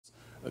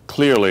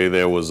clearly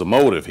there was a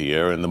motive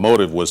here, and the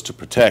motive was to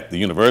protect the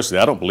university.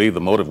 I don't believe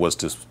the motive was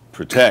to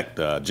protect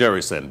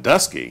Jerry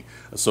Sandusky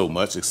so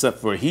much, except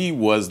for he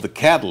was the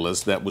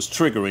catalyst that was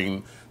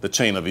triggering the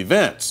chain of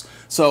events.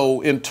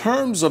 So in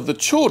terms of the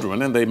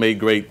children, and they made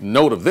great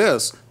note of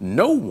this,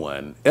 no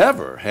one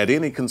ever had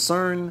any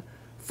concern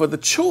for the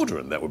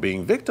children that were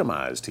being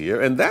victimized here,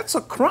 and that's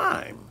a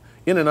crime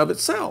in and of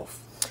itself.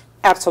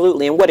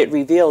 Absolutely, and what it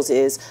reveals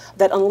is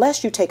that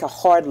unless you take a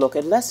hard look,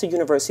 unless the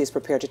university is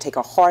prepared to take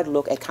a hard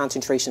look at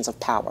concentrations of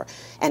power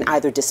and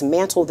either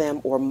dismantle them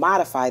or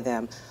modify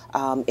them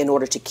in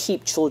order to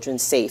keep children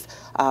safe,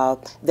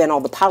 then all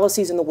the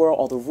policies in the world,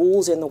 all the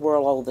rules in the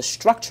world, all the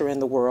structure in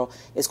the world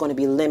is going to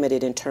be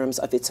limited in terms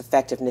of its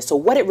effectiveness. So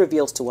what it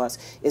reveals to us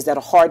is that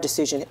a hard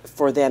decision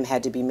for them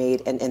had to be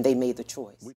made, and they made the choice.